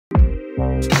Hey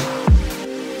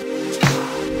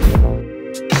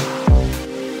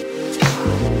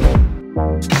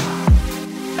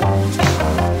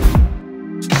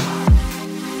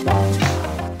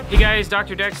guys,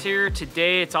 Dr. Decks here.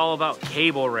 Today it's all about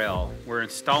cable rail. We're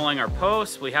installing our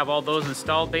posts. We have all those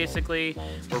installed basically.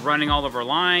 We're running all of our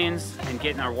lines and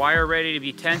getting our wire ready to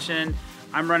be tensioned.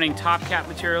 I'm running top cap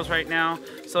materials right now.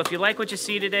 So if you like what you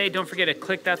see today, don't forget to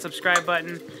click that subscribe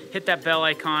button, hit that bell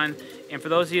icon. And for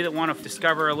those of you that want to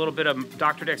discover a little bit of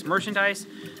Dr. Decks merchandise,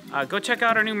 go check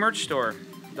out our new merch store.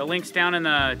 The link's down in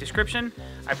the description.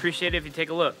 I appreciate it if you take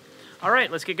a look. All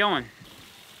right, let's get going.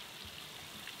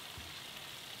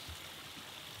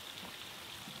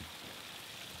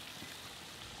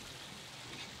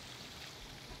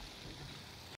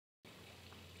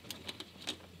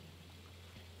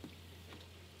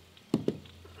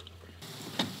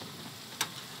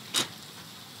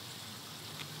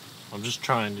 I'm just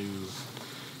trying to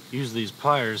use these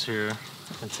pliers here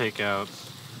and take out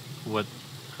what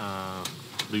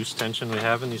loose tension we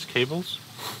have in these cables,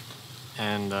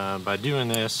 and by doing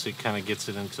this it kind of gets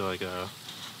it into like a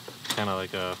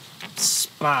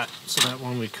spot, so that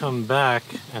when we come back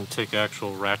and take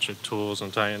actual ratchet tools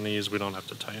and tighten these, we don't have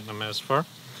to tighten them as far.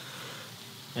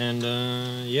 And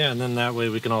yeah, and then that way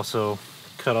we can also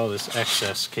cut all this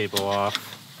excess cable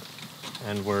off,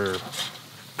 and we're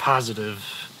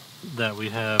positive that we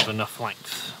have enough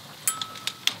length.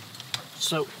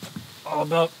 So all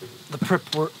about the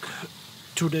prep work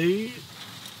today,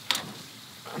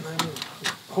 and then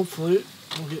hopefully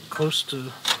we'll get close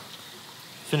to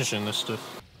finishing this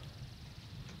stuff.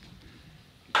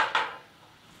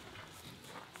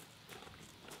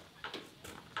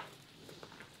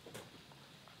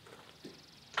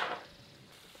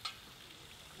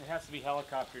 It has to be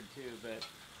helicoptered too, but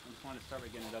I just want to start by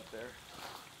getting it up there.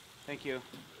 Thank you.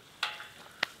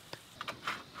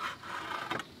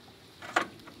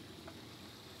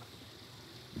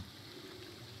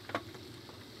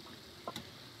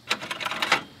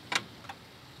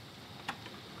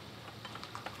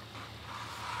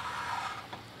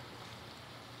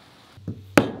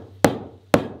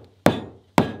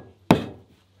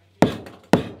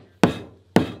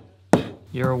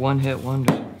 You're a one-hit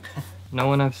wonder. No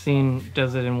one I've seen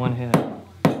does it in one hit.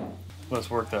 Let's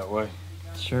work that way.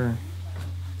 Sure.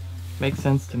 Makes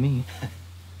sense to me.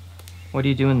 What are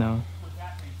you doing though?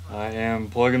 I am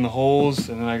plugging the holes,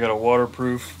 and then I got a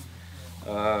waterproof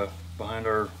behind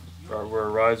where our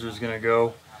riser is gonna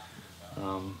go.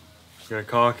 Gonna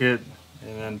caulk it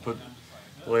and then put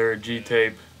a layer of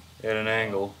G-tape at an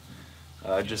angle,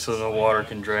 just so no water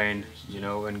can drain, you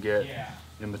know, and get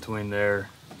in between there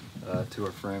to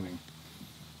our framing.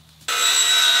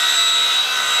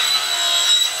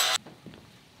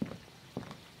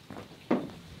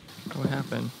 What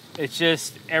happened? It's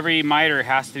just every miter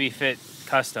has to be fit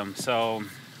custom, so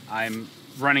I'm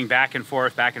running back and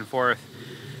forth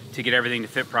to get everything to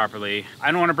fit properly.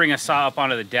 I don't want to bring a saw up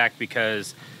onto the deck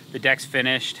because the deck's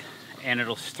finished and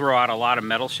it'll throw out a lot of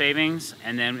metal shavings,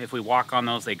 and then if we walk on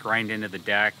those, they grind into the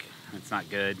deck. It's not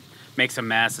good. Makes a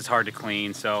mess. It's hard to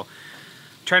clean. So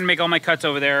trying to make all my cuts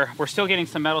over there. We're still getting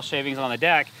some metal shavings on the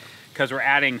deck because we're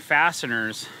adding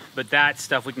fasteners, but that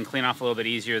stuff we can clean off a little bit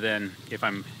easier than if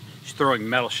I'm just throwing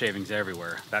metal shavings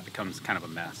everywhere. That becomes kind of a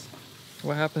mess.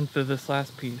 What happened to this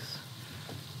last piece?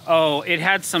 Oh, it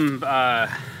had some,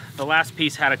 the last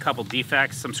piece had a couple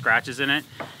defects, some scratches in it,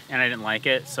 and I didn't like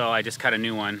it, so I just cut a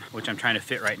new one, which I'm trying to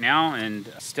fit right now,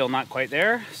 and still not quite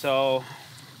there. So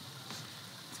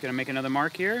it's gonna make another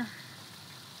mark here.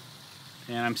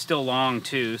 And I'm still long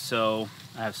too, so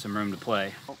I have some room to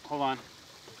play. Oh, hold on.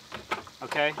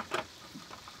 Okay.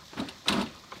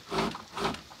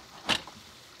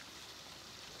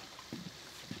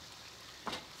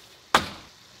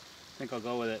 I think I'll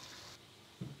go with it.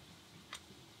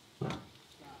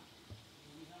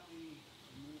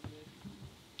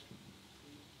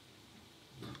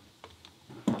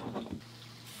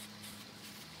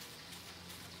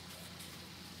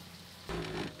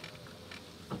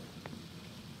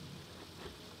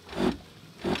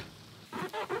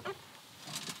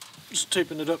 Just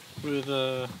taping it up with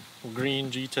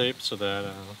green G-tape so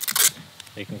that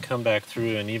they can come back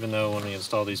through, and even though when we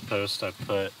install these posts I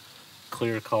put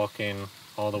clear caulking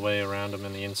all the way around them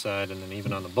in the inside and then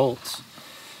even on the bolts,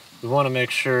 we want to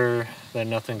make sure that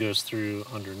nothing goes through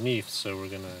underneath, so we're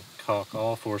going to caulk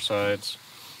all four sides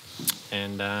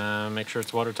and make sure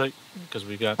it's watertight, because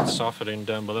we got soffitting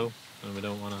down below and we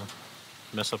don't want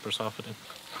to mess up our soffitting.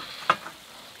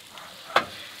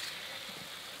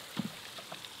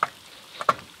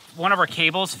 One of our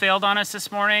cables failed on us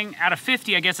this morning. Out of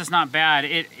 50, I guess it's not bad.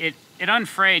 It it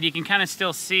unfrayed. You can kind of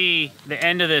still see the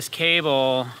end of this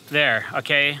cable there,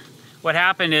 okay? What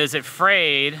happened is it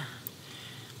frayed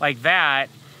like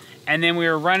that, and then we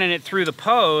were running it through the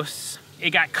posts. It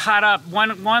got caught up,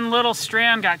 one little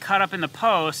strand got caught up in the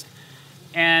post,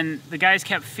 and the guys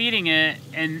kept feeding it,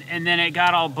 and then it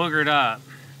got all boogered up.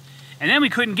 And then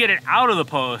we couldn't get it out of the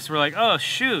post. We're like, oh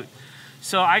shoot.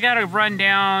 So I gotta run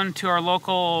down to our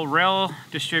local rail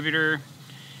distributor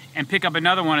and pick up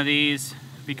another one of these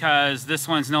because this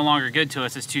one's no longer good to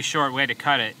us. It's too short. We had to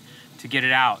cut it to get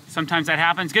it out. Sometimes that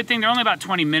happens. Good thing they're only about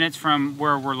 20 minutes from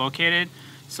where we're located,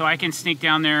 so I can sneak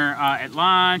down there at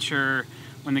lunch or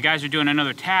when the guys are doing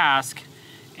another task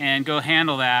and go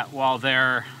handle that while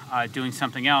they're doing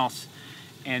something else,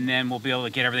 and then we'll be able to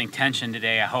get everything tensioned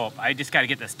today, I hope. I just got to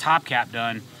get this top cap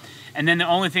done, and then the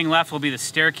only thing left will be the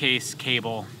staircase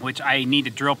cable, which I need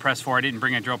to drill press for. I didn't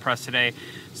bring a drill press today,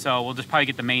 so we'll just probably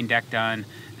get the main deck done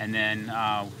and then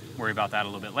worry about that a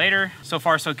little bit later. So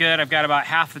far so good. I've got about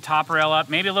half the top rail up,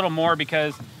 maybe a little more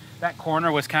because that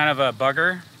corner was kind of a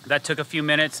bugger. That took a few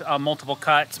minutes, multiple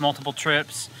cuts, multiple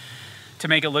trips to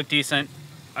make it look decent.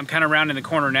 I'm kind of rounding the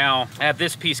corner now. I have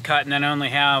this piece cut, and then I only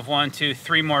have 1, 2,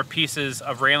 3 more pieces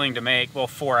of railing to make. Well,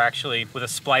 4 actually, with a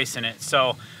splice in it.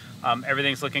 So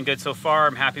everything's looking good so far.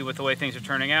 I'm happy with the way things are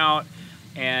turning out,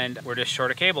 and we're just short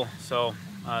a cable. So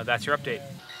that's your update.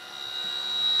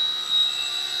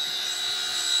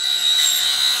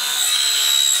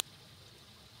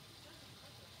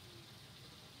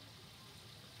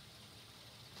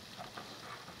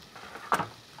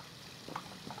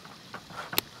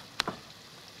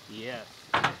 Yes.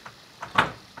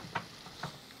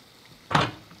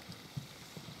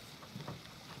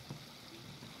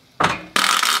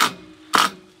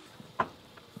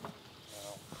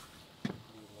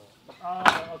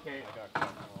 Oh, okay.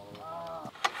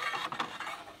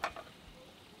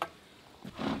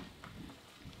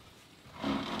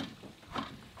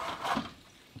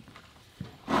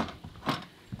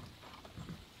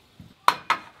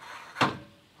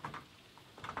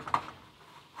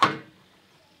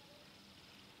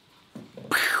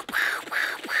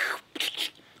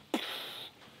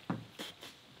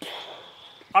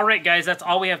 All right, guys, that's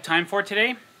all we have time for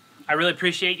today. I really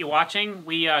appreciate you watching.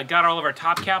 We got all of our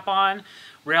top cap on.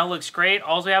 Rail looks great.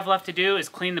 All we have left to do is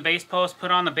clean the base post,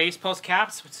 put on the base post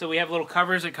caps. So we have little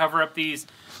covers that cover up these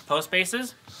post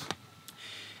bases.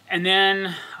 And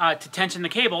then to tension the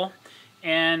cable.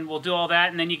 And we'll do all that,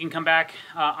 and then you can come back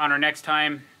on our next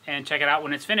time and check it out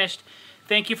when it's finished.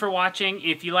 Thank you for watching.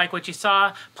 If you like what you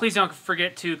saw, please don't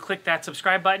forget to click that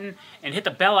subscribe button and hit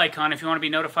the bell icon if you want to be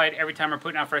notified every time we're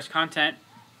putting out fresh content.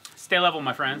 Stay level,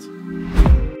 my friends.